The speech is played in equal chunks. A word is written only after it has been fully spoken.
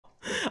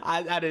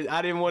I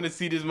didn't want to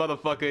see this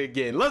motherfucker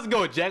again. Let's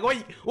go, Jack.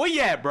 Where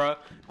you at, bro?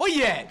 Where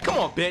you at? Come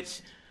on,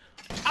 bitch.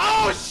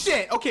 Oh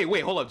shit. Okay,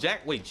 wait, hold up,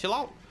 Jack. Wait, chill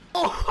out.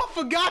 Oh, I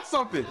forgot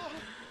something.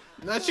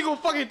 Now she gonna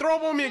fucking throw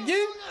up on me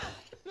again?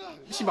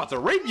 She about to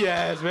rape your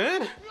ass,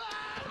 man.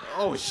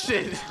 Oh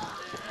shit.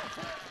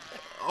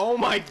 Oh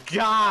my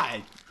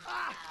god.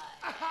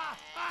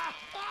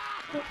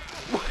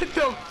 What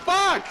the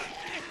fuck?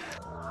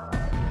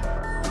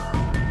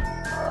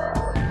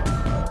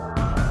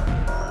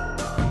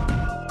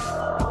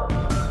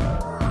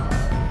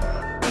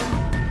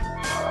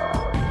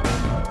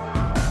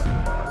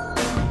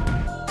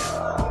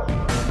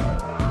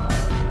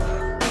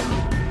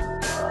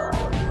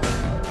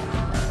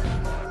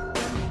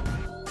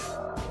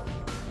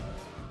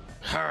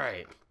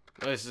 Alright,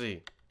 let's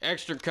see.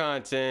 Extra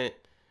content,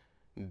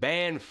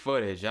 banned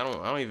footage. I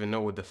don't even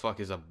know what the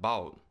fuck is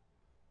about.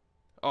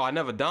 Oh, I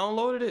never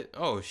downloaded it?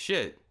 Oh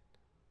shit.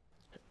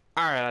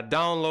 Alright, I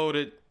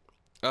downloaded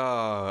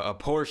a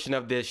portion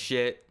of this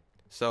shit.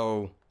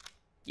 So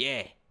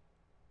yeah.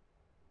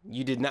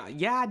 You did not.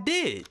 Yeah, I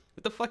did.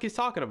 What the fuck is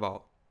talking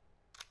about?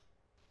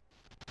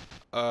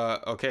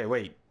 Okay,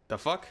 wait. The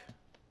fuck?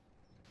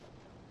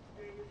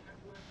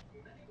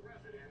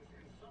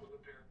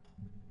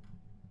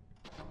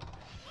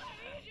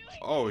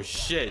 Oh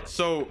shit.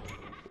 So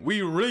we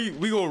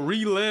gonna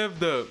relive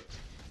the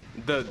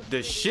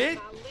shit?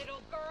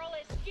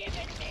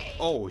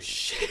 Oh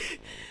shit.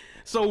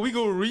 So we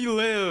gonna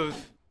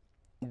relive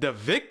the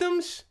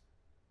victims?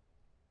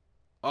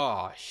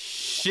 Oh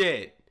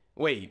shit.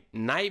 Wait,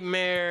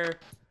 Nightmare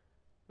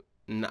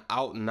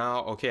out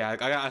now. Okay,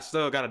 I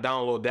still gotta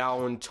download that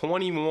one.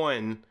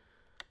 21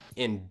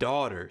 and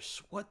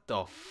Daughters. What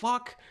the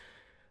fuck?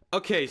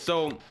 Okay,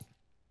 so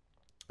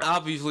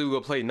obviously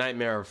we'll play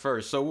Nightmare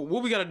first. So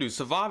what we gotta do?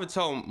 Survive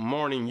until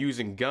morning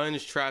using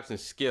guns, traps, and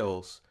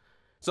skills.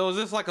 So is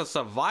this like a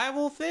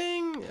survival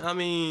thing? I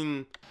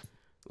mean,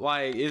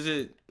 like, is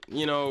it,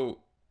 you know,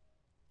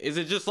 is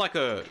it just like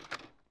a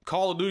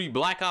Call of Duty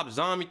Black Ops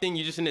zombie thing?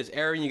 You just in this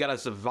area and you gotta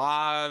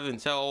survive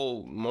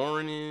until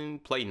morning,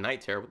 play night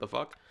terror. What the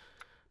fuck?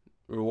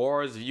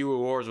 Rewards, view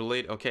rewards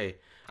related. Okay,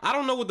 I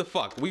don't know what the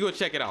fuck. We go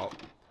check it out.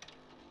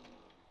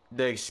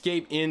 The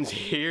escape ends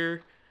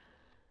here.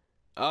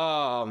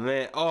 Oh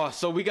man. Oh,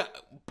 so we got,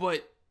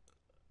 but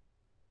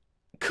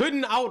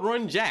couldn't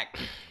outrun Jack.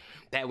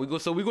 That we go.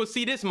 So we go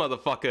see this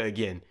motherfucker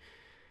again.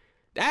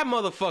 That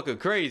motherfucker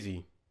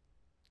crazy.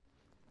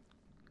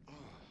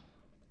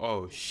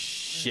 Oh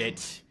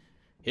shit.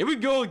 Here we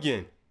go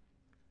again.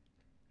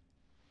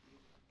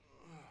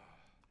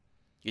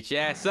 Get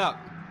your ass up.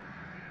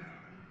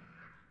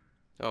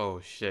 Oh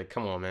shit.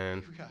 Come on,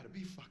 man. You gotta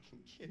be fucking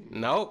kidding me.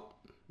 Nope.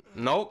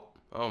 Nope.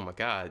 Oh my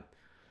god.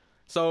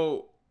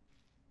 So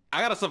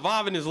I gotta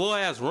survive in this little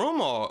ass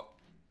room, or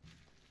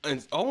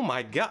and oh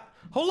my god.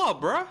 Hold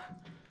up, bruh.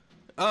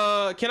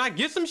 Can I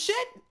get some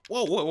shit?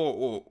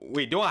 Whoa.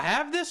 Wait, do I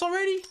have this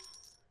already?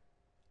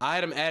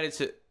 Item added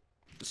to.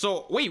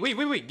 So wait.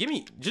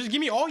 Just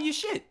give me all your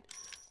shit.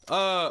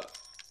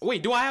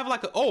 Wait, do I have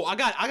like a? Oh,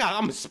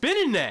 I'm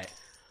spinning that.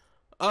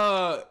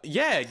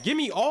 Yeah, give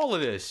me all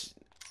of this.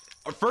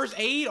 First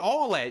aid,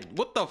 all that.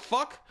 What the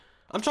fuck?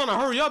 I'm trying to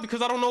hurry up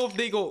because I don't know if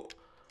they go.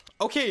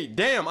 Okay,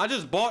 damn, I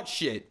just bought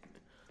shit.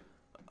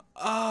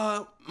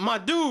 My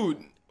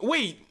dude,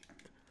 wait.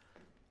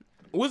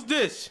 What's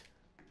this?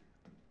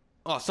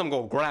 Oh, some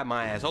gonna grab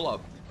my ass. Hold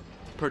up.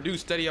 Produce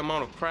steady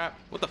amount of crap.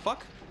 What the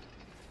fuck?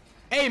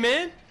 Hey,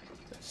 man.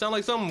 Sound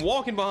like something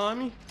walking behind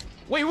me.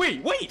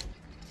 Wait.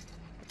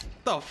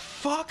 The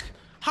fuck?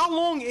 How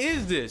long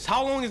is this?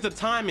 How long is the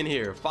time in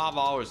here? 5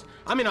 hours.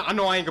 I mean, I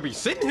know I ain't gonna be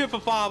sitting here for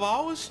 5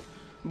 hours,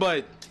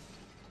 but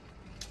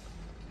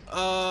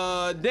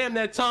damn,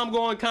 that time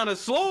going kind of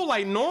slow,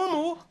 like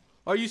normal.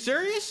 Are you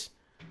serious?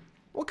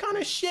 What kind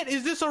of shit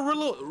is this?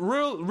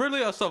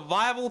 Really a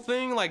survival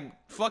thing, like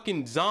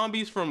fucking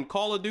zombies from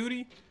Call of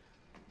Duty?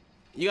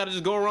 You gotta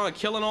just go around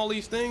killing all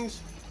these things?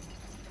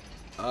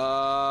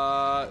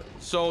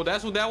 So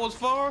that's what that was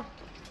for?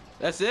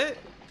 That's it?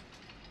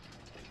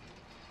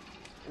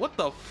 What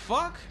the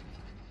fuck?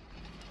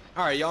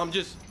 All right, y'all, I'm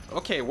just,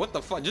 okay, what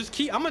the fuck?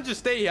 I'm gonna just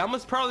stay here. I'm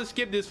gonna probably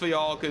skip this for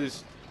y'all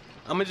because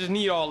I'm gonna just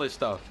need all this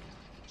stuff.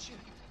 Shit.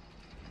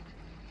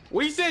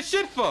 What you said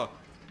shit for?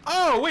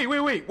 Oh,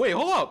 wait,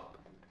 hold up.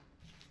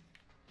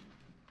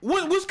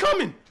 What's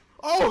coming?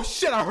 Oh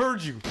shit, I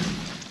heard you,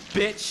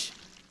 bitch.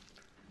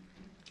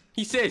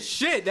 He said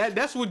shit.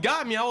 That's what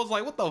got me. I was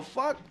like, what the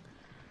fuck?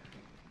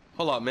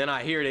 Hold up, man.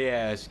 I hear they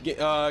ass.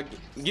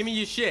 Give me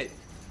your shit.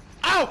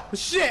 Ow,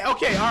 shit.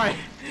 Okay, all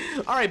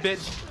right,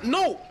 bitch.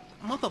 No,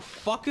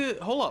 motherfucker.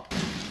 Hold up.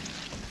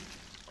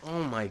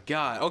 Oh my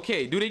god.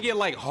 Okay, do they get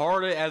like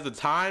harder as the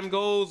time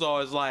goes,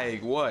 or is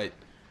like what?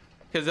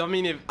 Because I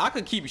mean, if I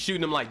could keep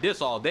shooting them like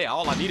this all day,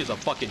 all I need is a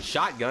fucking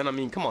shotgun. I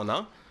mean, come on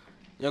now.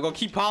 Y'all gonna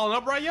keep piling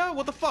up right here?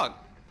 What the fuck?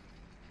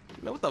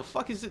 Man, what the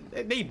fuck is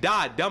it? They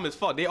died dumb as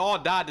fuck. They all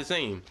died the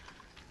same.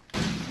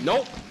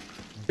 Nope.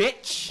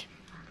 Bitch.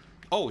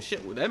 Oh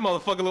shit, that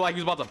motherfucker looked like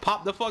he was about to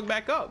pop the fuck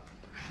back up.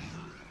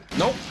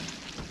 Nope.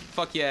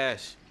 Fuck your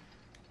ass.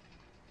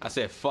 I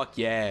said fuck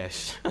your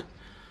ass.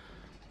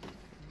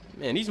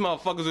 Man, these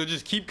motherfuckers will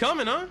just keep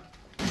coming, huh?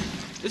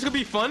 This could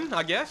be fun,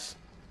 I guess.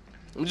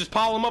 I'm just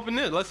pile them up in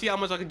this. Let's see how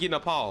much I can get in a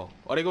pile.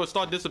 Are they gonna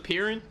start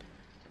disappearing?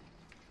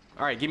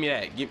 Alright, give me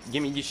that.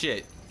 Give me your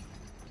shit.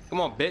 Come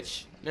on,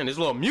 bitch. Man, this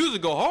little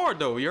music go hard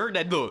though. You heard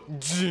that little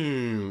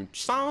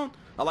sound?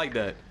 I like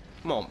that.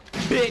 Come on,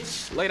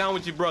 bitch. Lay down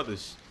with your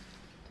brothers.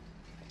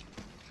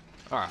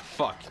 Alright,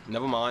 fuck.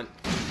 Never mind.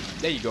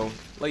 There you go.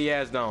 Lay your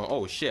ass down.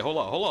 Oh shit. Hold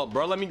up,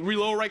 bro. Let me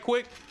reload right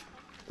quick.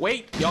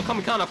 Wait, y'all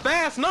coming kind of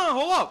fast, nah?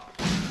 Hold up.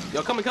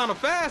 Y'all coming kind of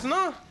fast,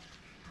 nah?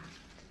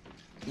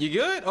 You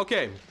good?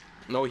 Okay.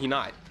 No, he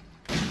not.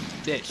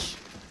 Bitch.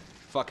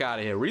 Fuck out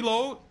of here.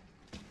 Reload.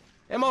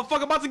 That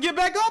motherfucker about to get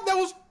back up. That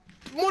was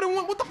more than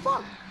one. What the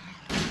fuck?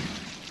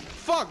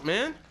 Fuck,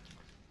 man.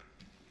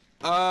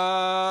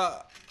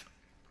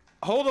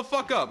 Hold the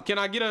fuck up. Can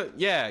I get a...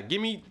 Yeah,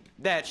 give me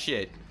that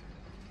shit.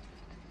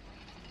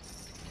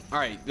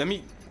 Alright, let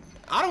me...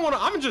 I don't want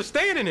to... I'm just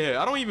standing here.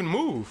 I don't even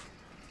move.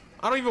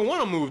 I don't even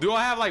want to move. Do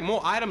I have, like,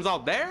 more items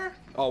out there?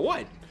 Or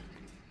what?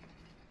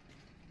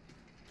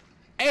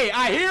 Hey,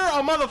 I hear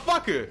a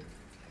motherfucker.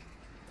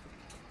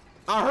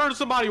 I heard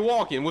somebody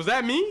walking. Was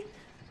that me?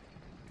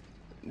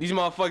 These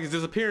motherfuckers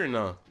disappearing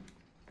now.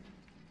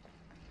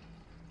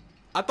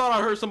 I thought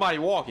I heard somebody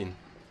walking.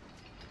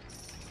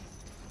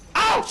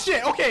 Oh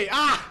shit, okay,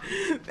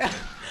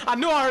 I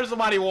knew I heard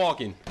somebody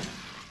walking.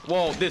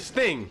 Well, this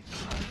thing.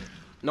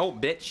 No,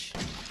 bitch.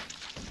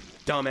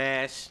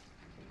 Dumbass.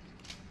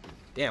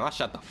 Damn, I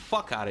shot the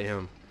fuck out of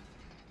him.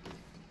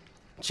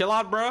 Chill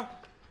out, bruh.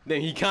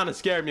 Then he kind of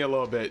scared me a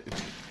little bit.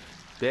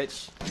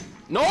 Bitch.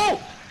 No!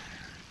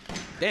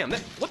 Damn,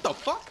 that, what the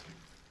fuck?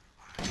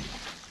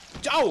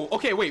 Oh,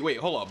 okay, wait,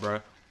 hold up,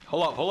 bruh.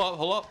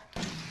 Hold up.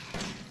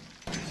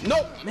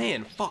 No,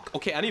 man, fuck.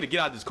 Okay, I need to get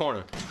out of this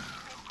corner.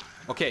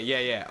 Okay,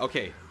 yeah,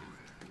 okay.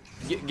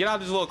 Get out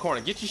of this little corner.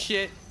 Get your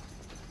shit.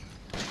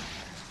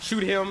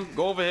 Shoot him.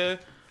 Go over here.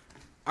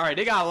 All right,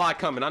 they got a lot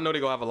coming. I know they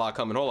gonna have a lot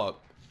coming. Hold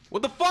up.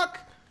 What the fuck?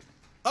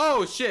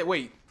 Oh, shit,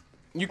 wait.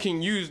 You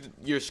can use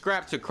your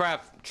scrap to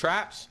craft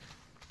traps?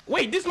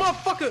 Wait, this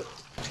motherfucker...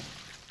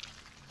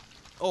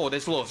 Oh,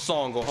 this little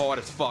song go hard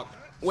as fuck.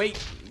 Wait,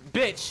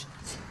 bitch.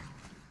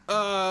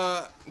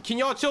 Can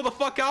y'all chill the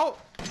fuck out?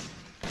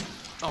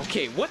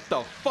 Okay, what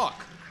the fuck?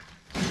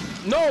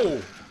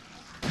 No!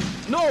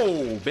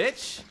 No,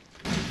 bitch!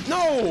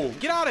 No!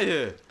 Get out of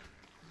here!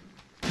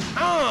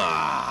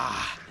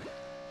 Ah!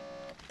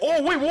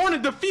 Oh, wait,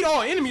 warning, defeat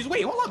all enemies.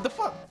 Wait, hold up, the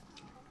fuck?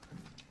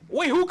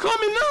 Wait, who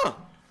coming now?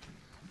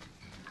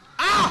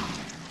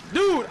 Ah!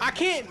 Dude, I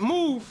can't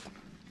move.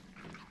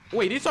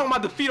 Wait, they talking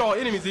about defeat all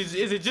enemies.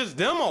 Is it just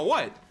them or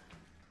what?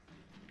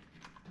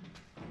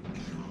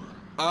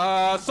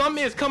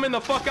 Something is coming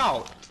the fuck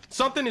out.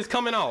 Something is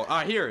coming out.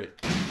 I hear it.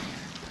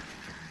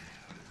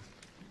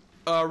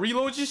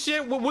 Reload your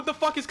shit? What the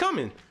fuck is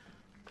coming?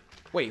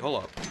 Wait,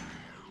 hold up.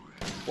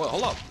 What,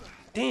 hold up.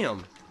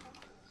 Damn.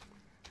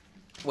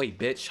 Wait,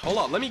 bitch. Hold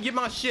up. Let me get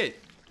my shit.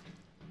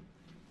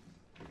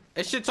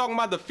 That shit talking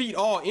about defeat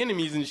all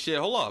enemies and shit.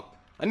 Hold up.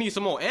 I need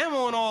some more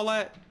ammo and all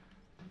that.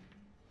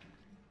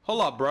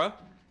 Hold up, bruh.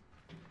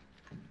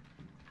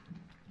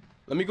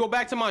 Let me go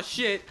back to my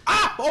shit.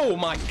 Ah! Oh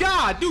my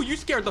god, dude, you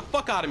scared the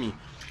fuck out of me.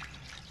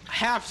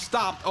 Half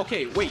stopped.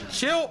 Okay, wait,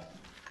 chill.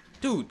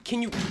 Dude,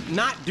 can you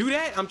not do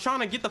that? I'm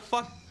trying to get the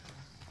fuck...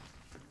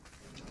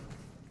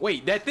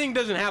 Wait, that thing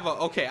doesn't have a...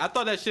 Okay, I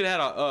thought that shit had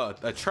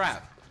a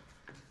trap.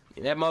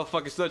 That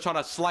motherfucker's still trying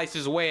to slice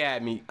his way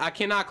at me. I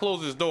cannot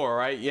close this door,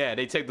 right? Yeah,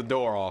 they take the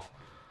door off.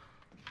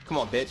 Come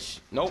on, bitch.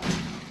 Nope.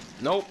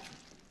 Nope.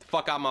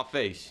 Fuck out my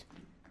face.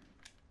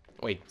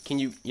 Wait, can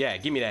you... Yeah,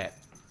 give me that.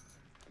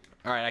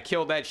 Alright, I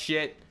killed that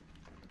shit.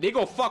 They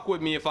go fuck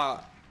with me if I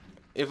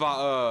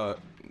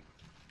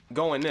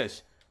go in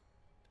this.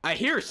 I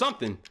hear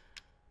something.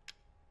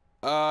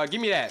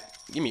 Give me that.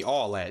 Give me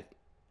all that.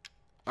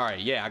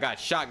 Alright, yeah, I got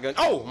shotgun.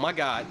 Oh my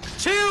god.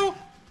 Chill!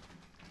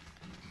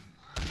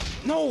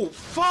 No,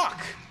 fuck!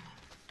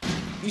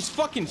 These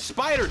fucking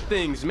spider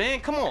things, man.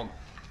 Come on.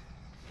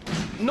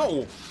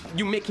 No,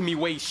 you making me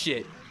waste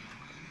shit.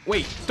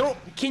 Wait,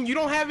 you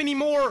don't have any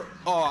more?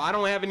 Oh, I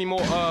don't have any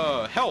more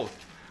health.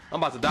 I'm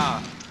about to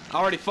die. I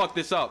already fucked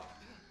this up.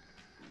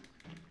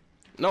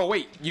 No,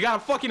 wait, you gotta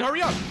fucking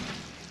hurry up.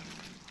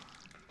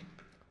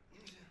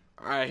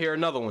 Alright, here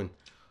another one.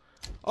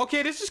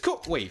 Okay, this is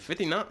cool. Wait,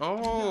 59?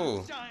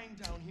 Oh.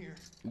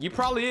 You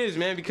probably is,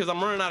 man, because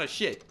I'm running out of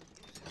shit.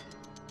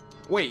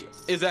 Wait,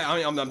 is that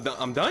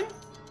I'm done?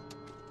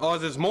 Oh,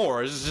 is this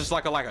more? Is this just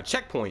like a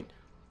checkpoint?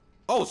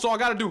 Oh, so I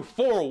gotta do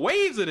 4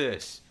 waves of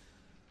this.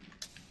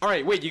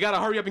 Alright, wait, you gotta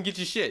hurry up and get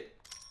your shit.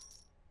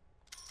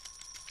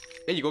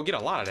 There you go, get a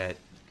lot of that.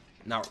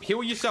 Now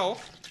heal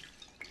yourself.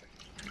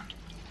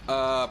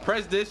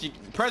 Press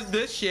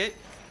this shit.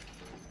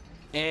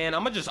 And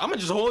I'ma just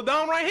hold it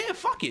down right here.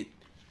 Fuck it.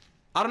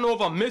 I don't know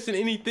if I'm missing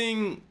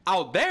anything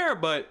out there,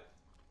 but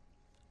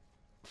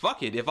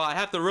fuck it. If I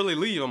have to really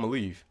leave, I'ma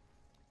leave.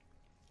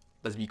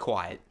 Let's be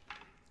quiet.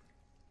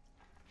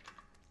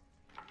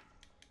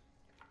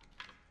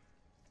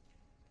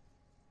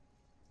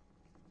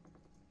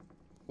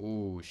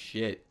 Oh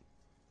shit.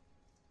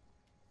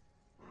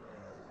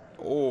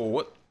 Oh,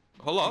 what?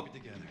 Hold up. Keep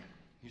it together.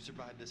 You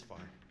survived this far.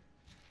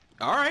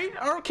 All right,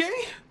 okay.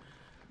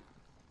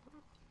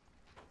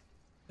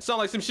 Sound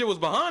like some shit was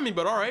behind me,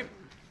 but all right.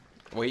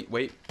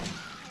 Wait.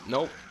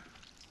 Nope.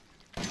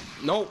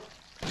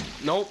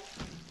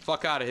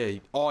 Fuck out of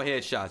here. All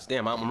headshots.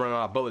 Damn, I'm running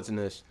out of bullets in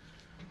this.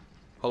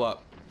 Hold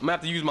up. I'm gonna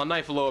have to use my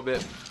knife a little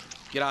bit.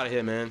 Get out of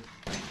here, man.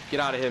 Get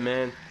out of here,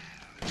 man.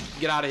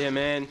 Get out of here,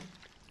 man.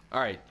 All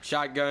right,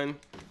 shotgun.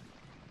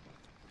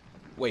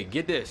 Wait,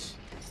 get this.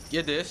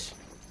 Get this.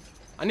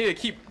 I need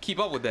to keep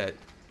up with that.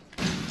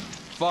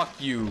 Fuck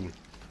you.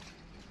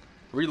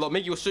 Reload.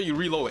 Make sure you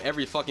reload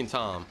every fucking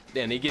time.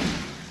 Damn, they get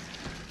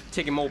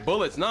taking more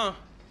bullets, nah.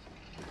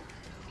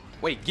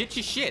 Wait, get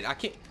your shit. I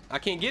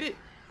can't get it.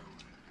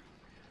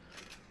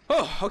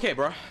 Oh, okay,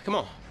 bro. Come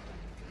on.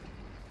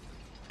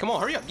 Come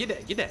on, hurry up. Get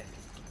that.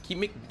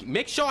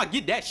 Make sure I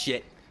get that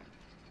shit.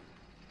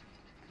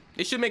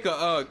 They should make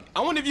a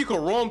I wonder if you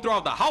can roam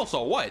throughout the house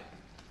or what.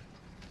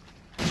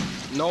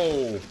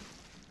 No.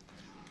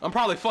 I'm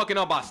probably fucking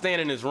up by staying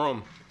in this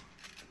room.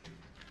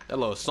 That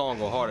little song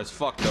go hard as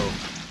fuck though.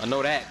 I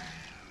know that.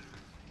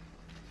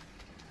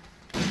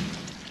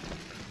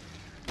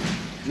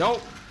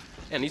 Nope.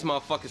 And these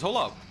motherfuckers, hold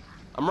up.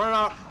 I'm running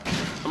out.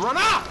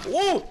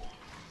 Whoa!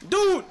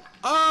 Dude!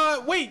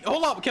 Wait,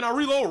 hold up. Can I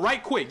reload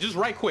right quick? Just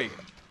right quick.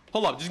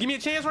 Hold up. Just give me a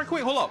chance right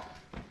quick. Hold up.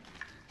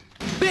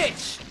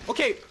 Bitch!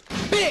 Okay,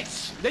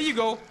 bitch! There you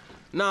go.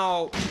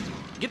 Now,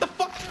 get the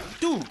fuck...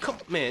 Dude, come...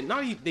 Man,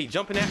 now they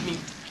jumping at me.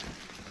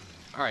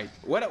 Alright,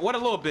 what a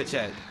little bitch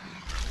at?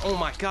 Oh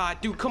my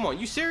god, dude, come on.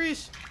 You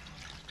serious?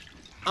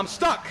 I'm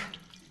stuck.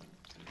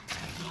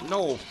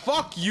 No,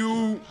 fuck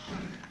you.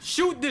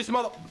 Shoot this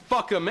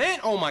motherfucker, man.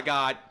 Oh my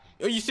god.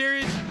 Are you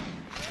serious?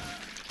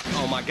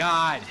 Oh my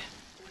god.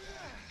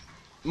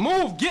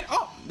 Move, get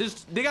up.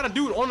 They got a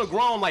dude on the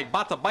ground like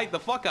about to bite the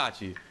fuck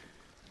out you.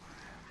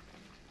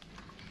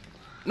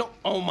 No,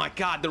 oh my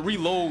god, the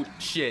reload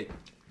shit.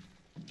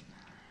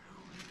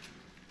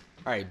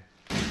 Alright,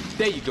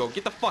 there you go.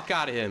 Get the fuck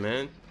out of here,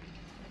 man.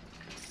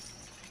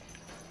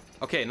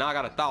 Okay, now I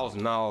got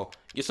 1,000. Now,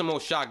 get some more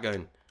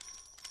shotgun.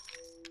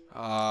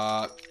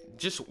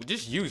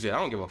 Just use it. I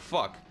don't give a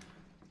fuck.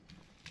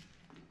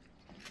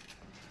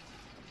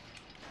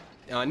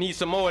 I need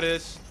some more of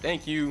this.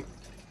 Thank you.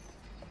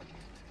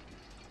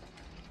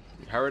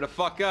 Hurry the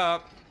fuck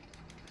up.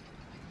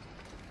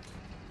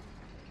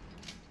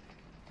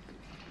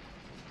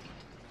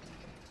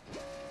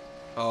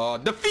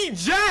 Defeat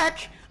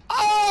Jack?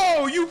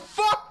 Oh, you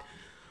fuck.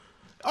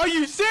 Are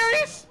you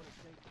serious?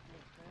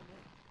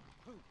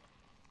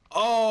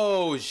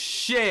 Oh,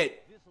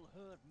 shit.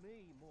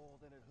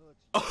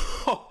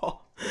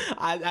 Oh,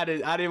 I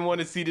didn't want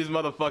to see this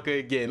motherfucker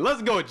again.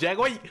 Let's go, Jack.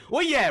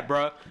 Where you at,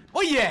 bro?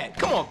 Where you at?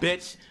 Come on,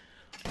 bitch.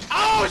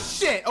 Oh,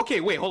 shit.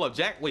 Okay, wait, hold up,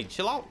 Jack. Wait,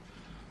 chill out.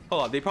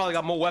 Hold up, they probably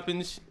got more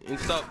weapons and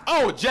stuff.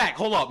 Oh, Jack,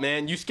 hold up,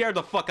 man. You scared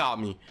the fuck out of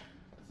me.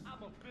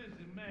 I'm a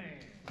busy man.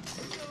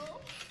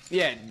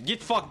 Yeah,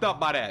 get fucked up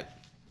by that.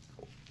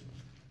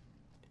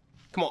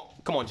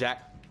 Come on,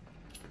 Jack.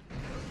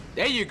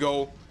 There you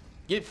go.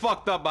 Get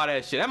fucked up by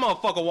that shit. That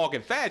motherfucker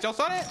walking fast. Y'all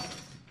saw that?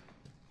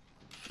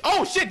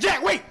 Oh, shit,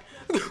 Jack, wait.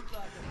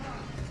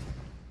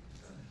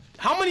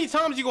 How many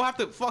times you gonna have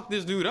to fuck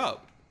this dude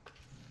up?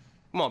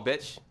 Come on,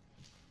 bitch.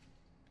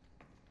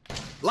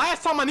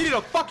 Last time I needed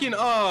a fucking,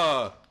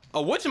 a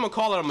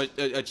whatchamacallit,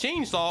 a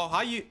chainsaw.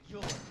 How you...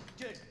 You're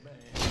dead, man.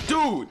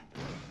 Dude.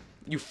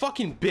 You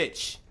fucking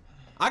bitch.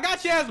 I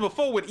got your ass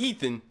before with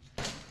Ethan.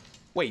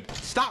 Wait,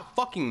 stop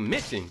fucking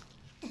missing.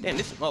 Damn,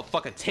 this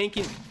motherfucker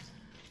tanking.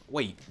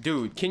 Wait,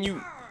 dude, can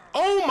you...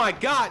 Oh my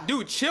god,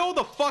 dude, chill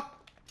the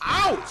fuck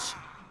out.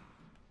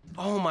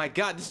 Oh my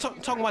god, this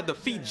talking about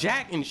defeat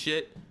Jack and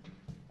shit.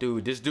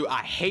 Dude, this dude,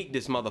 I hate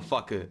this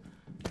motherfucker.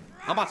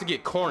 I'm about to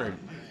get cornered.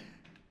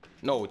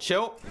 No,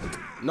 chill.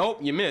 Nope,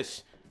 you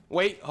miss.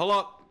 Wait, hold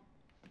up.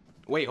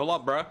 Wait, hold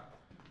up, bruh.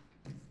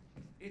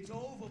 It's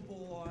over,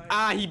 boy.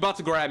 Ah, he about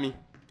to grab me.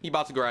 He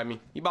about to grab me.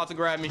 He about to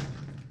grab me.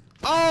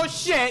 Oh,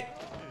 shit.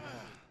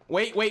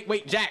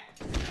 Wait, Jack.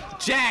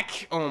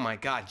 Jack. Oh, my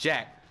God,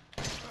 Jack.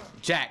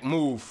 Jack,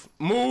 move.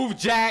 Move,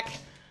 Jack.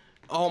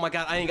 Oh, my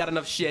God, I ain't got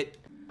enough shit.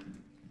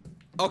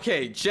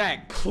 Okay,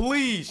 Jack,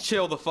 please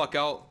chill the fuck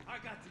out. I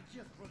got the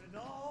gift running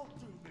all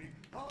through me.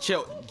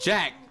 Chill.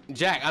 Jack,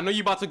 I know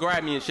you about to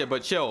grab me and shit,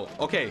 but chill.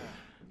 Okay.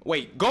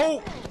 Wait,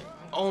 go.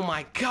 Oh,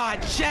 my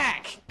God,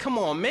 Jack. Come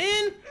on,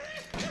 man.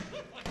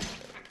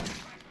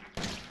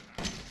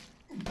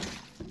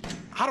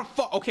 How the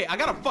fuck? Okay, I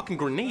got a fucking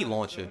grenade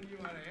launcher.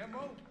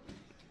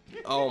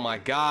 Oh my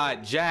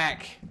god,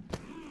 Jack.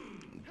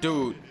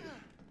 Dude.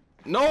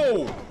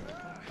 No!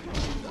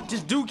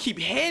 This dude keep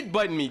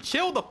headbutting me.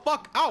 Chill the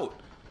fuck out.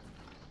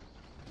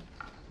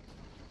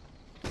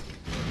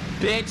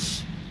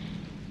 Bitch.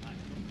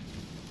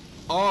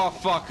 Oh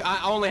fuck,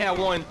 I only had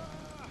one.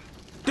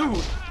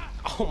 Dude.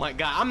 Oh my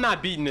god, I'm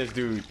not beating this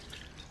dude.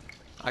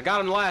 I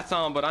got him last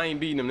time, but I ain't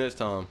beating him this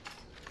time.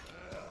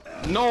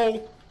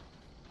 No.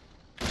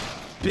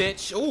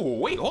 Bitch. Oh,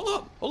 wait, hold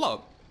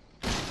up.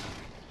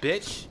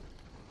 bitch.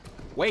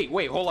 Wait,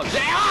 hold up.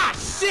 Ah,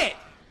 shit!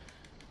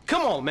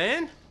 Come on,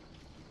 man.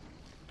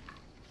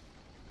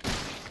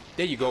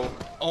 There you go.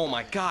 Oh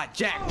my God,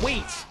 Jack,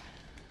 wait.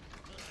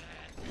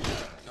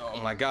 Oh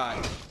my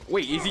God.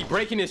 Wait, is he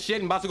breaking his shit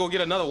and about to go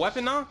get another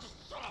weapon now?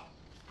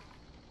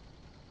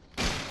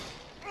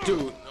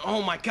 Dude,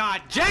 oh my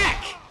God,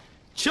 Jack!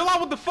 Chill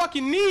out with the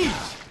fucking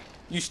knees,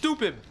 you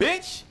stupid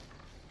bitch.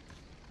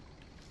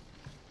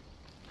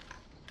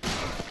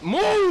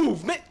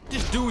 Move, man.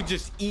 This dude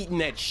just eating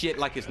that shit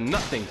like it's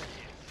nothing.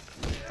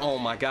 Oh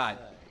my God.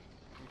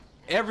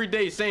 Every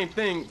day, same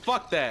thing.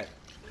 Fuck that.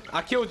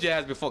 I killed your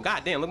ass before.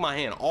 God damn, look at my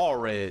hand, all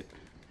red.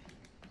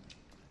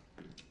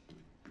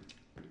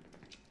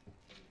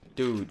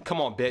 Dude, come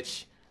on,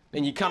 bitch.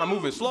 And you kind of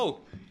moving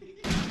slow.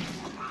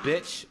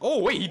 Bitch. Oh,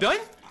 wait, he done?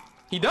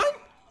 He done?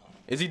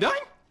 Is he done?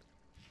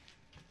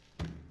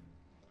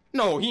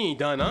 No, he ain't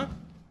done, huh?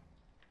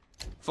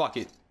 Fuck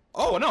it.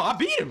 Oh, no, I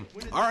beat him.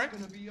 All right.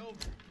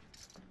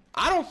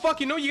 I don't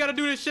fucking know. You got to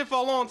do this shit for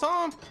a long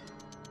time.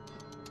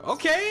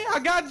 Okay, I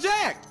got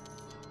Jack.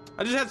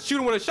 I just had to shoot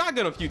him with a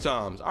shotgun a few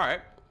times. All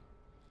right.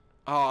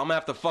 Oh, I'm gonna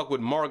have to fuck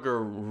with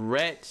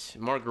Marguerite,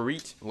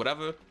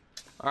 whatever.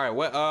 All right,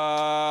 what?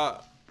 I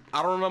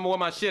don't remember what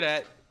my shit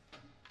at.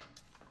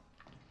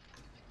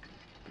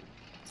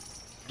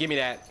 Give me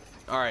that.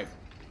 All right.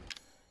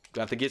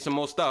 Got to get some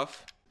more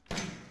stuff.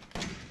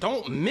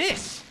 Don't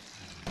miss.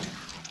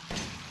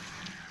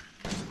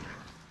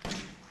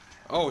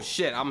 Oh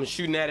shit! I'm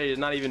shooting at it. It's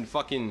not even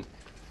fucking.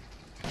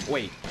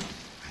 Wait,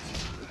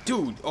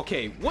 dude.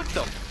 Okay, what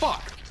the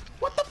fuck?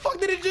 What the fuck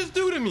did it just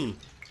do to me?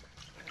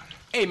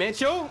 Hey man,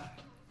 chill.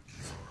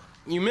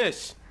 You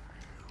miss.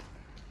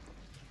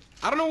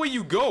 I don't know where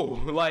you go.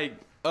 Like,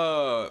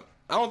 I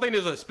don't think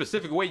there's a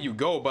specific way you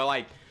go, but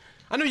like,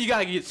 I know you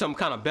gotta get some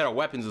kind of better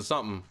weapons or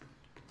something.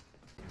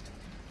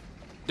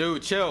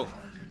 Dude, chill.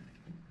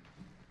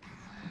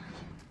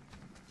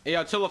 Hey,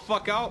 y'all, chill the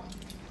fuck out.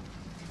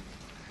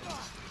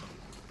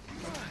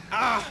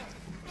 Ah!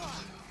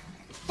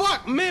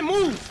 Fuck, man,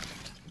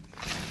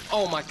 move!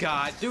 Oh my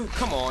God, dude,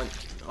 come on.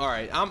 All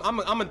right, I'm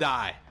gonna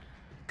die,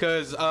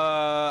 cause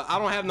I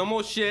don't have no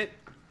more shit.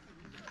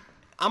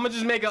 I'm gonna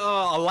just make a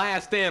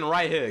last stand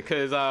right here,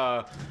 cause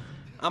I'm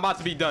about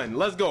to be done.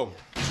 Let's go.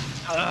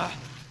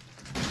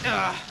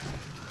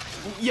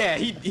 Yeah,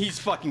 he's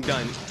fucking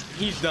done.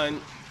 He's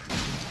done.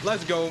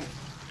 Let's go.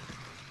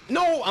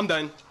 No, I'm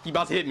done. He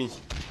about to hit me.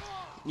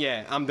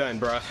 Yeah, I'm done,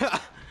 bro.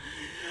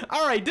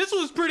 All right, this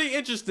was pretty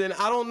interesting.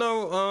 I don't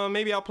know.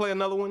 Maybe I'll play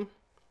another one.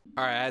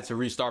 All right, I had to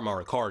restart my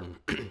recording.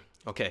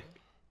 Okay.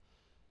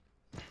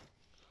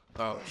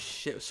 Oh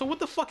shit. So what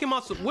the fuck am I?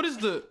 What is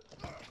the?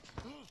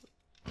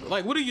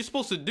 Like, what are you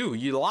supposed to do?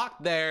 You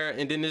lock there,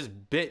 and then this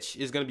bitch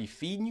is gonna be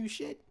feeding you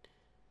shit.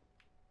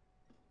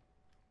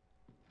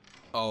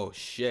 Oh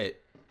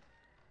shit.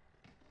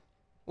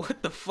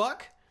 What the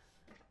fuck?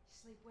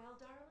 Sleep well,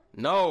 darling?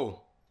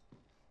 No.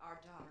 Our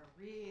daughter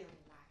really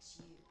likes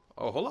you.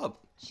 Oh, hold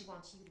up. She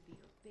wants you to be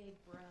her big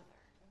brother.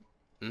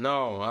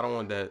 No, I don't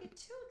want that. Don't get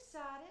too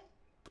excited.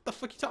 What the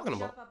fuck you talking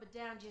about? Jump up and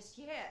down just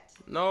yet.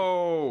 You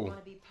No. want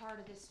to be part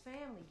of this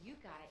family, you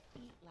gotta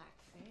eat like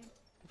family.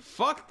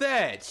 Fuck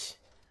that.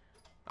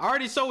 I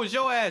already saw was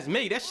your ass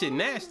mate. That shit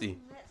nasty.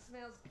 That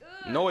smells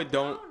good. No, it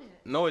don't. It?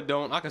 No, it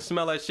don't. I can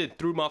smell that shit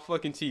through my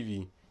fucking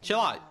TV. Chill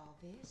out. All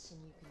this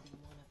and you can be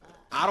one of us.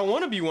 I don't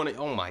want to be one of.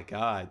 Oh my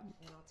God.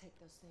 And I'll take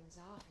those things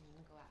off and you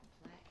can go out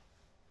and play.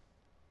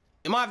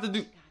 Am I have to do?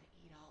 You gotta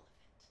eat all of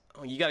it.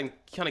 Oh, you gotta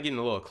kind of getting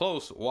a little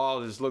close. Wow,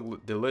 this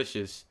look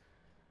delicious.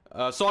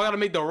 So I gotta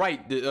make the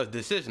right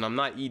decision. I'm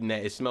not eating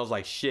that. It smells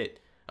like shit.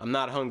 I'm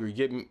not hungry.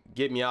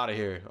 Get me out of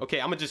here. Okay,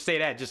 I'm gonna just say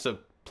that just to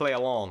play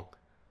along.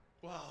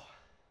 Wow.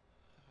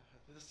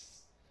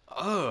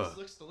 This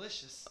looks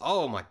delicious.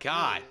 Oh my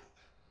God.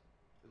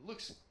 It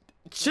looks.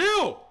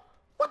 Chill.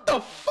 What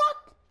the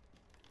fuck?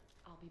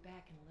 I'll be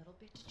back in a little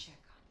bit to check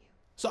on you.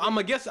 So I'm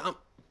gonna guess I'm.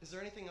 Is there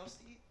anything else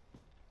to eat?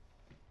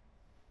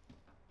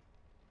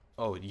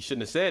 Oh, you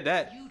shouldn't have said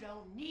that. You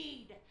don't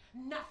need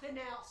nothing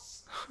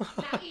else.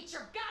 Now eat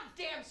your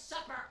goddamn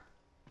supper.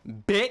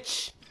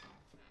 Bitch.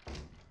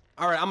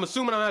 All right, I'm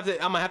assuming I'm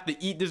gonna have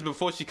to eat this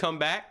before she come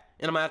back,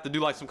 and I'm gonna have to do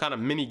like some kind of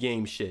mini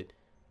game shit.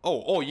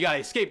 Oh, you gotta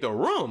escape the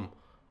room.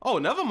 Oh,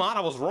 never mind.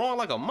 I was wrong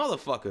like a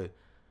motherfucker.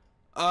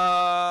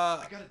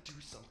 I gotta do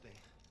something.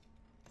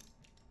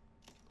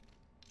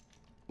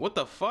 What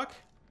the fuck?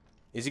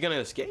 Is he gonna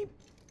escape?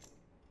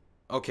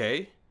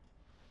 Okay.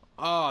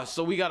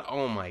 So we got.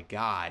 Oh my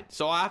God.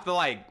 So I have to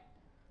like.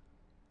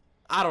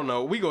 I don't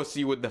know. We go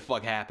see what the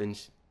fuck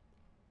happens.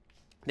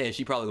 Then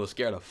she probably gonna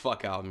scare the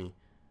fuck out of me.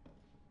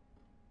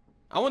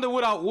 I wonder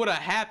what would have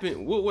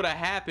happened. What would have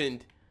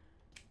happened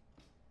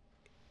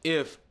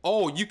if?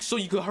 Oh, so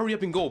you could hurry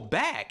up and go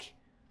back.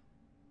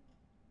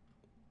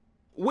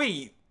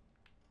 Wait.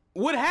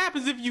 What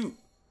happens if you?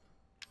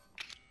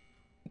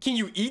 Can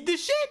you eat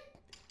this shit?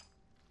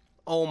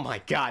 Oh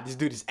my God, this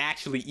dude is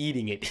actually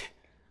eating it.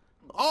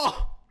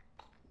 Oh.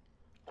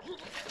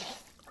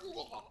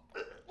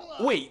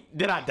 Wait,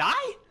 did I die?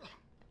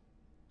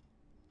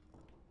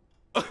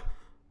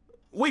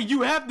 Wait,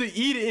 you have to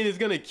eat it and it's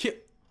gonna kill.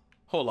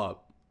 Hold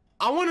up.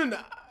 I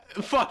wanna.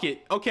 Fuck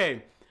it.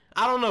 Okay.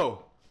 I don't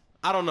know.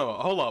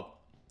 Hold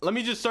up. Let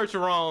me just search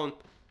around.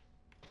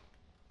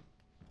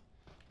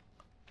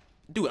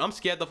 Dude, I'm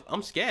scared.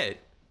 I'm scared.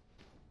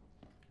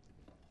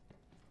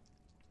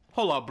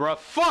 Hold up, bruh.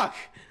 Fuck.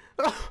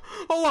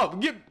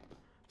 Hold up.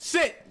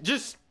 Sit.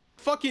 Just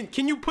fucking.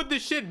 Can you put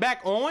this shit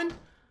back on?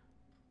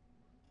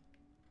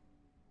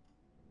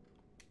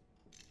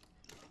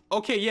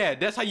 Okay, yeah,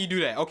 that's how you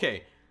do that.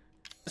 Okay.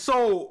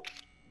 So,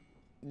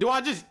 do I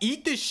just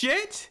eat this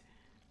shit?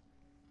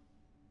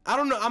 I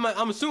don't know.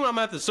 I'm assuming I'm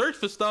gonna have to search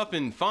for stuff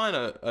and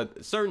find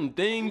certain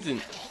things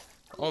and.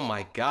 Oh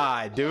my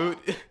god, dude.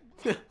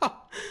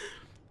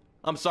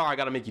 I'm sorry I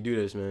gotta make you do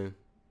this, man.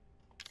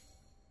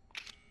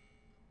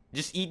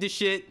 Just eat this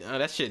shit.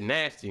 That shit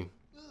nasty.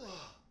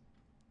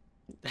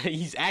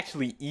 He's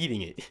actually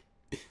eating it.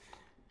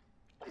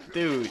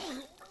 Dude.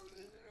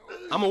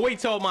 I'm gonna wait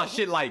till my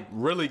shit like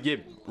really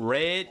get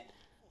red.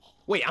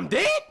 Wait, I'm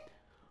dead?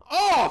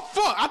 Oh,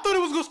 fuck. I thought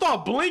it was gonna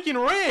start blinking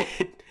red.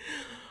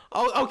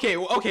 Oh,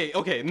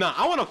 okay. Nah,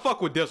 I wanna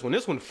fuck with this one.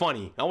 This one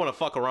funny. I wanna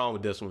fuck around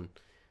with this one.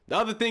 The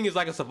other thing is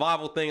like a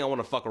survival thing. I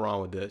wanna fuck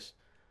around with this.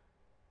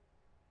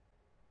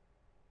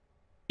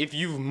 If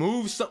you've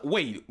moved some,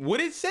 wait, what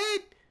it said?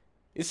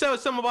 It said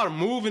something about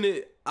moving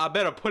it. I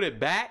better put it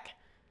back.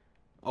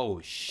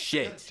 Oh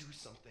shit. I gotta do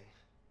something.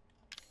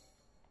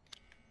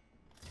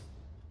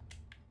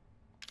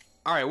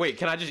 All right, wait.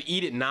 Can I just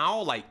eat it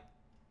now? Like,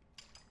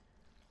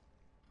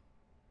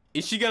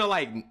 is she gonna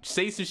like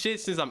say some shit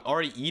since I'm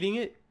already eating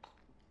it?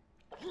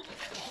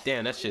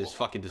 Damn, that shit is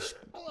fucking it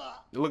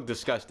look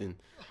disgusting.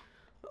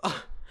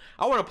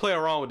 I want to play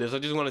around with this. I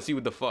just want to see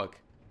what the fuck.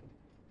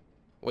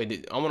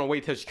 Wait, I want to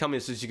wait till she comes in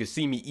so she can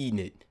see me eating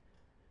it.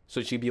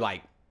 So she'd be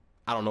like,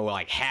 I don't know,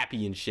 like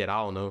happy and shit. I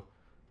don't know.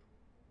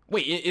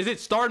 Wait, is it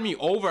starting me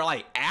over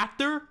like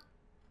after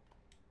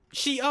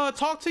she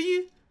talked to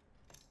you?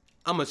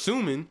 I'm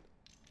assuming.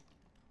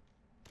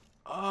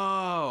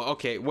 Oh,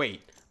 okay,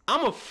 wait.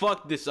 I'ma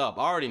fuck this up.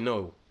 I already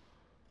know.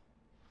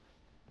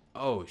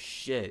 Oh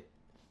shit.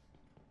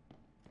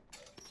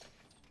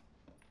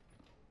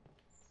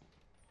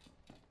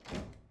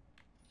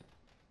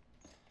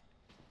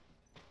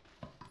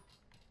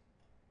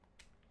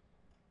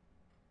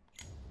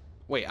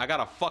 Wait, I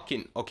gotta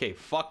fucking... Okay,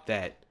 fuck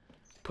that.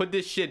 Put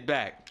this shit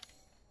back.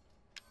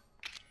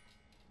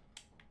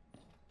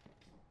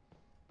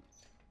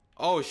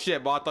 Oh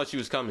shit, but I thought she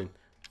was coming.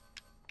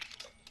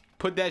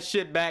 Put that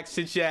shit back,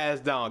 sit your ass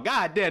down.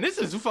 God damn, this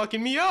is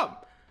fucking me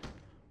up.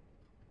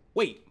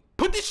 Wait,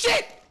 put this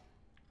shit!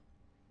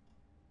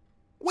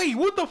 Wait,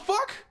 what the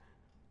fuck?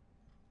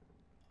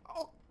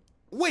 Oh,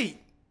 wait.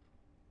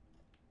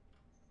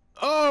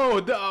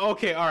 Oh,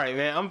 okay, alright,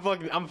 man.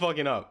 I'm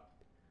fucking up.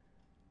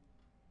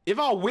 If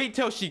I wait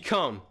till she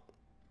come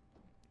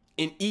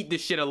and eat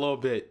this shit a little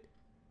bit,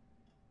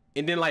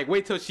 and then like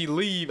wait till she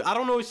leave, I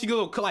don't know if she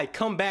gonna like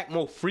come back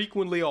more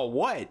frequently or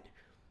what.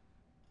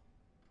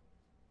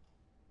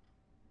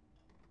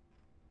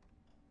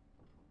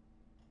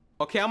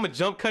 Okay, I'm gonna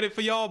jump cut it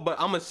for y'all, but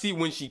I'm gonna see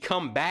when she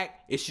come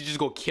back if she just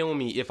gonna kill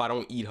me if I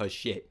don't eat her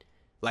shit.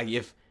 Like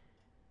if,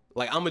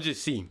 like I'm gonna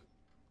just see.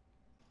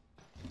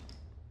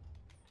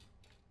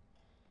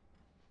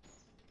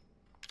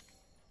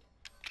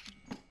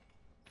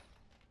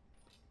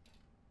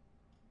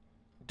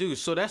 Dude,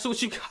 so that's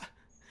what you got?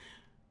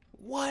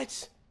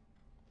 What?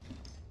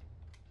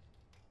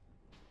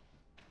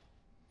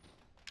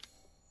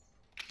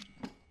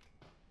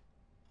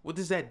 What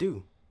does that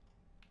do?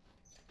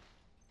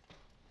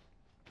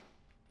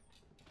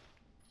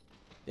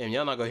 Damn,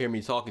 y'all not gonna hear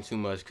me talking too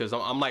much because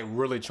I'm like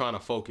really trying to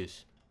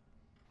focus.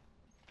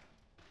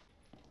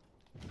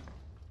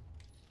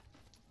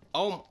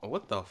 Oh,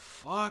 what the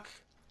fuck?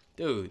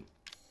 Dude.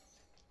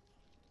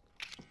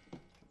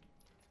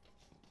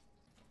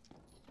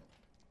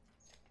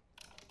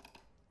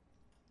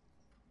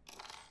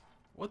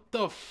 What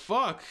the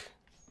fuck?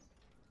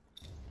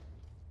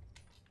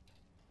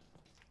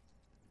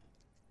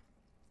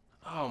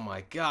 Oh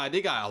my god,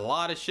 they got a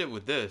lot of shit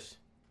with this.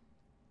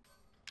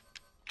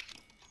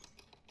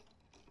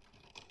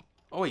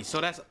 Oh wait, so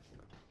that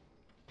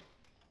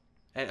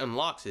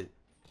unlocks it.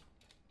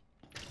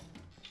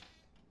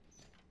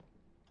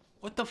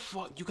 What the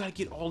fuck? You gotta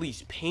get all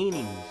these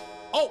paintings.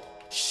 Oh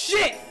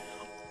shit!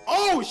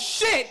 Oh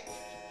shit!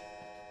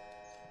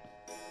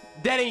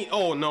 That ain't.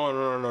 Oh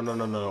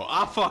no!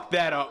 I fucked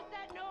that up.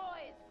 What's that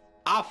noise?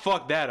 I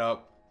fucked that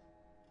up.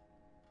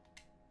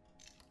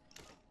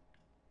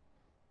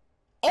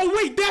 Oh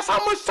wait, that's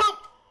how much time.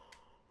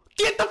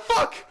 Get the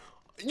fuck.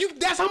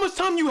 That's how much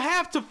time you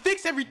have to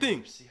fix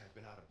everything. See, I've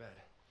been out of bed.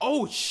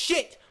 Oh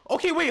shit.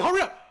 Okay, wait,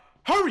 hurry up.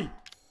 Hurry.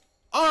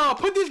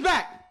 Put this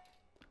back.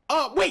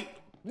 Wait.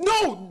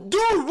 No,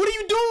 dude, what are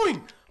you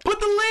doing? Put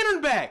the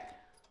lantern back.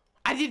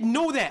 I didn't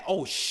know that.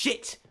 Oh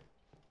shit.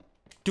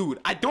 Dude,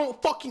 I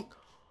don't fucking...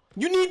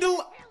 You need to...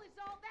 What the hell is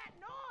all that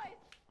noise?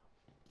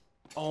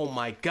 Oh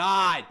my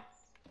god.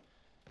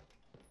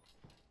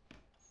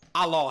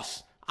 I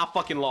lost. I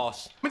fucking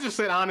lost. I'm gonna just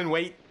sit down and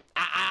wait.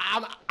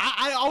 I'm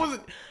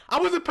I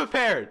wasn't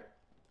prepared.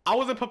 I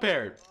wasn't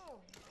prepared. Oh,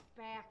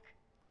 back.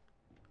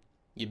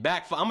 You're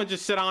back for. I'm gonna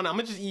just sit on. I'm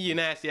gonna just eat your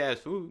nasty ass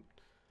food.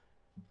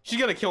 She's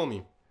gonna kill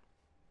me.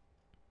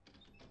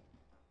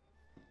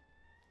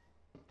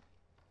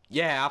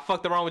 Yeah, I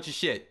fucked around with your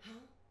shit.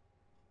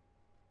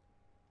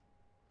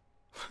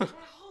 Now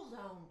hold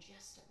on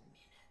just a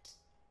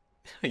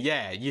minute.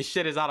 Yeah, your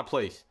shit is out of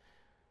place.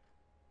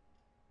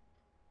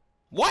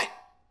 What?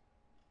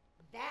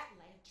 That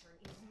lantern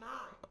is mine.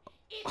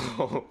 It's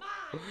Oh,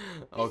 mine.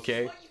 This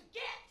okay. is what you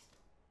get.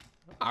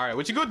 All right,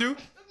 what you gonna do?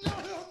 No.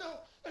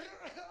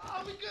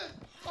 I'll be good.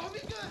 I'll be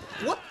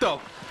good. What the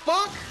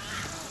fuck?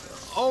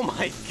 Oh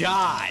my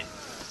god.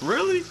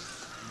 Really?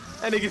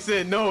 That nigga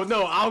said, no,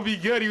 I'll be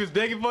good. He was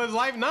begging for his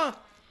life? Nah.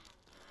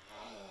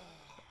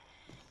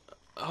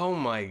 Oh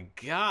my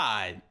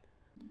god.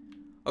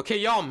 Okay,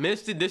 y'all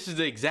missed it. This is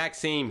the exact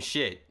same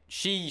shit.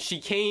 She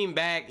came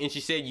back and she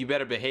said, you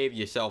better behave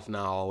yourself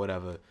now or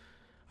whatever.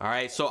 All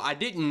right, so I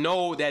didn't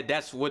know that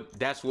that's what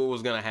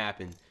was gonna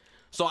happen.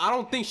 So I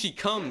don't think she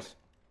comes.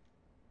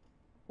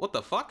 What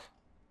the fuck?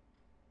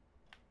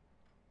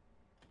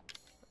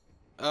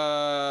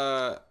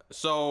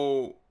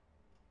 So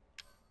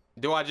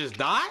do I just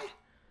die?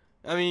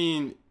 I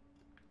mean,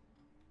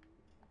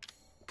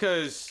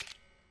 cause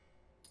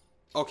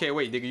okay,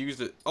 wait, nigga, use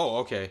the. Oh,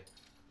 okay.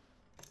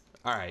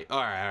 All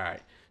right.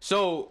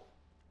 So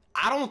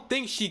I don't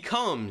think she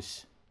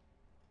comes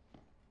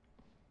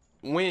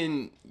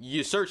when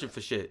you're searching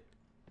for shit.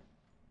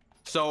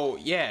 So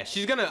yeah,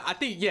 she's gonna. I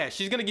think yeah,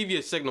 she's gonna give you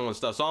a signal and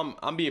stuff. So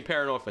I'm being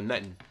paranoid for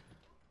nothing.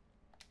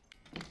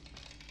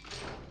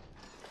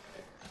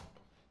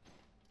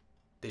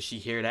 Did she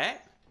hear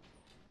that?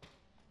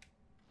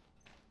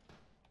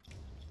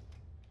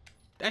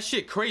 That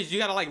shit crazy. You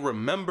gotta like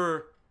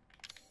remember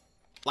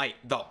like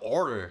the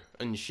order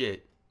and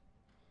shit.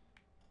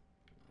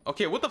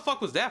 Okay, what the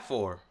fuck was that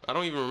for? I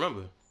don't even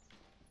remember.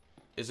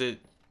 Is it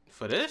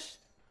for this?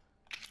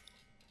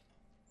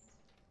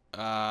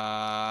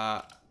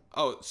 Oh,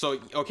 so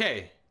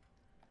okay.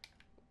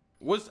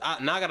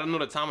 Now I gotta know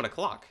the time of the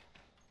clock.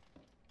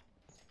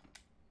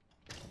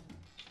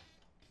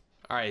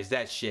 All right, is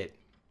that shit?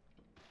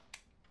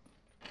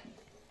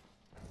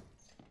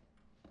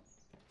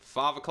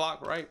 5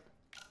 o'clock, right?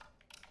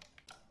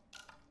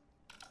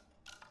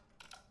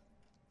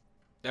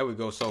 There we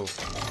go. So,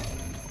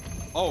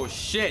 oh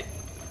shit.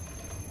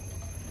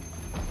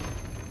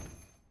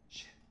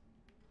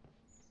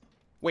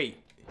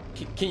 Wait,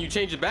 can you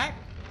change it back?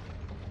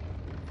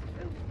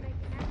 Who's making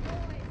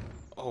that noise?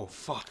 Oh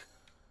fuck.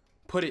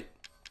 Put it.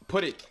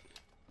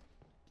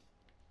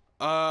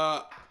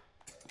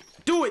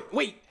 Do it.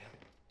 Wait.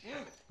 Damn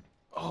it.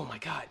 Oh my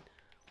god.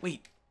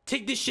 Wait.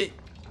 Take this shit.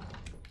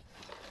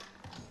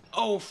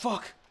 Oh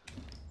fuck.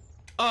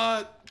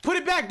 Put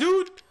it back,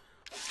 dude.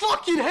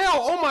 Fucking hell.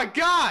 Oh my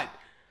god.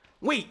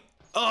 Wait.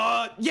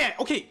 Yeah.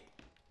 Okay.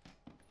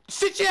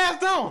 Sit your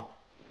ass down.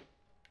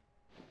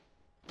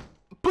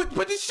 Put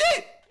the shit. Is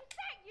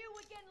that you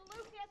again,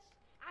 Lucas?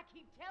 I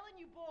keep telling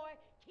you, boy,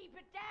 keep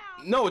it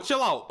down. No,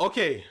 chill out.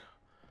 Okay.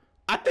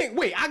 I think.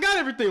 Wait. I got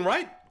everything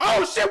right.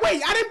 Oh shit.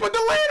 Wait. I didn't put the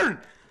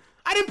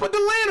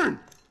lantern.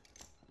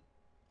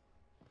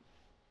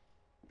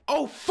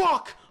 Oh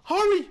fuck.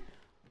 Hurry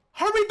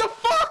the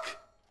fuck.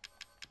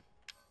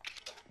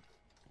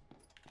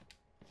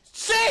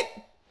 Sit!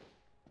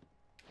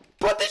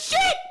 Put the shit!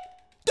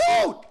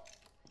 Dude!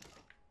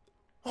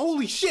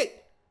 Holy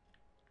shit!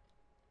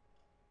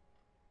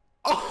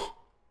 Oh!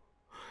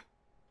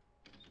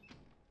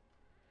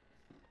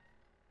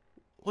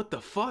 What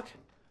the fuck?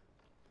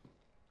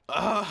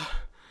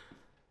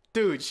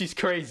 Dude, she's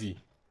crazy.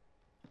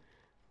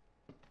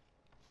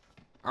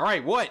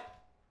 Alright, what?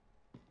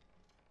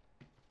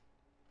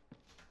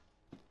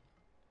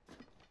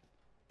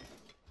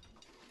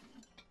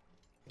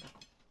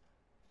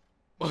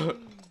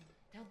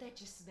 Don't that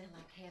just smell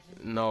like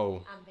heaven?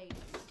 No. I made it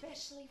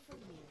especially for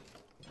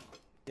you.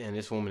 Damn,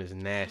 this woman is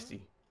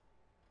nasty.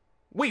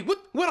 Wait,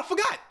 what? What? I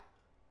forgot. Has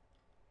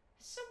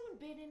someone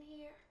been in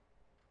here?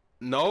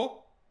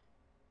 No.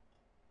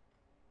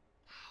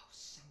 Oh,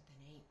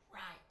 something ain't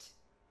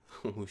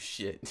right. Oh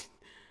shit.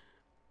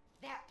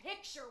 That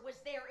picture was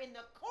there in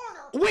the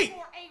corner Wait.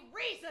 for a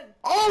reason.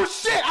 Oh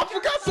shit! I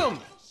forgot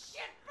something.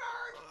 Shit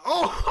bird.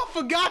 Oh, I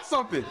forgot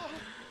something.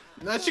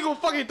 Now she gonna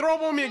fucking throw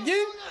up on me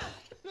again?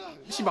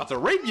 She about to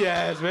rape your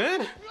ass,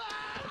 man.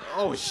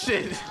 Oh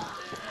shit.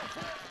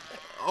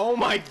 Oh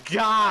my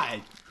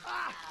god.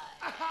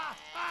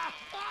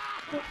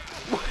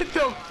 What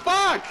the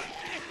fuck?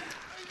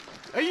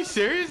 Are you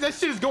serious? That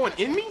shit is going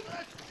in me?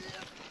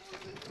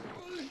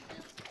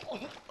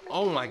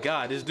 Oh my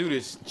god, this dude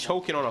is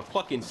choking on a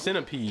fucking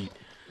centipede.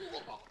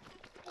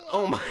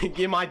 Oh my,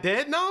 am I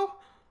dead now?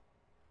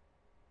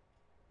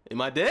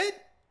 Am I dead?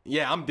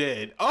 Yeah, I'm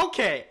dead.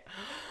 Okay.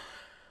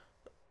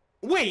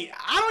 Wait,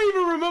 I don't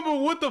even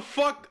remember what the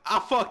fuck I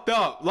fucked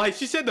up. Like,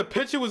 she said the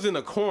picture was in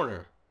the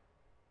corner.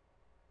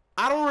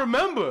 I don't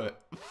remember.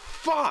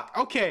 Fuck.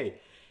 Okay.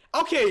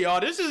 Okay,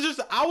 y'all. This is just,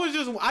 I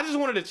just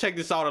wanted to check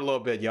this out a little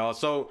bit, y'all.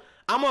 So,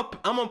 I'm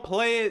gonna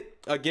play it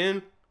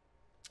again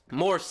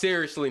more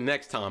seriously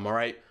next time, all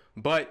right?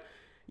 But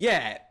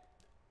yeah,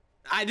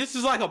 this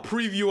is like a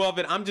preview of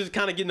it. I'm just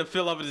kind of getting the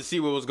feel of it to see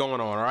what was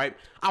going on, all right?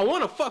 I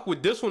want to fuck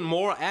with this one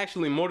more,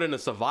 actually, more than the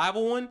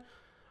survival one.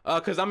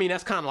 Because, I mean,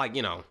 that's kind of like,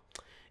 you know,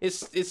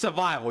 it's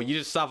survival. You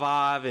just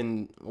survive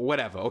and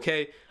whatever,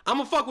 okay? I'm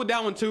going to fuck with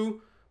that one,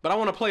 too. But I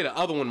want to play the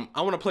other one.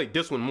 I want to play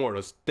this one more.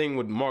 This thing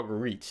with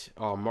Marguerite.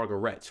 Or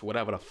Margaret.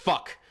 Whatever the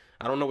fuck.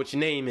 I don't know what your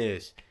name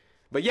is.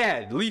 But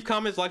yeah, leave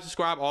comments, like,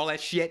 subscribe, all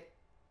that shit.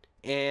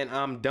 And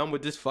I'm done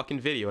with this fucking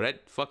video.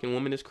 That fucking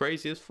woman is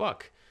crazy as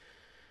fuck.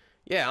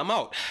 Yeah, I'm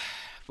out.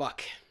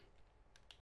 Fuck.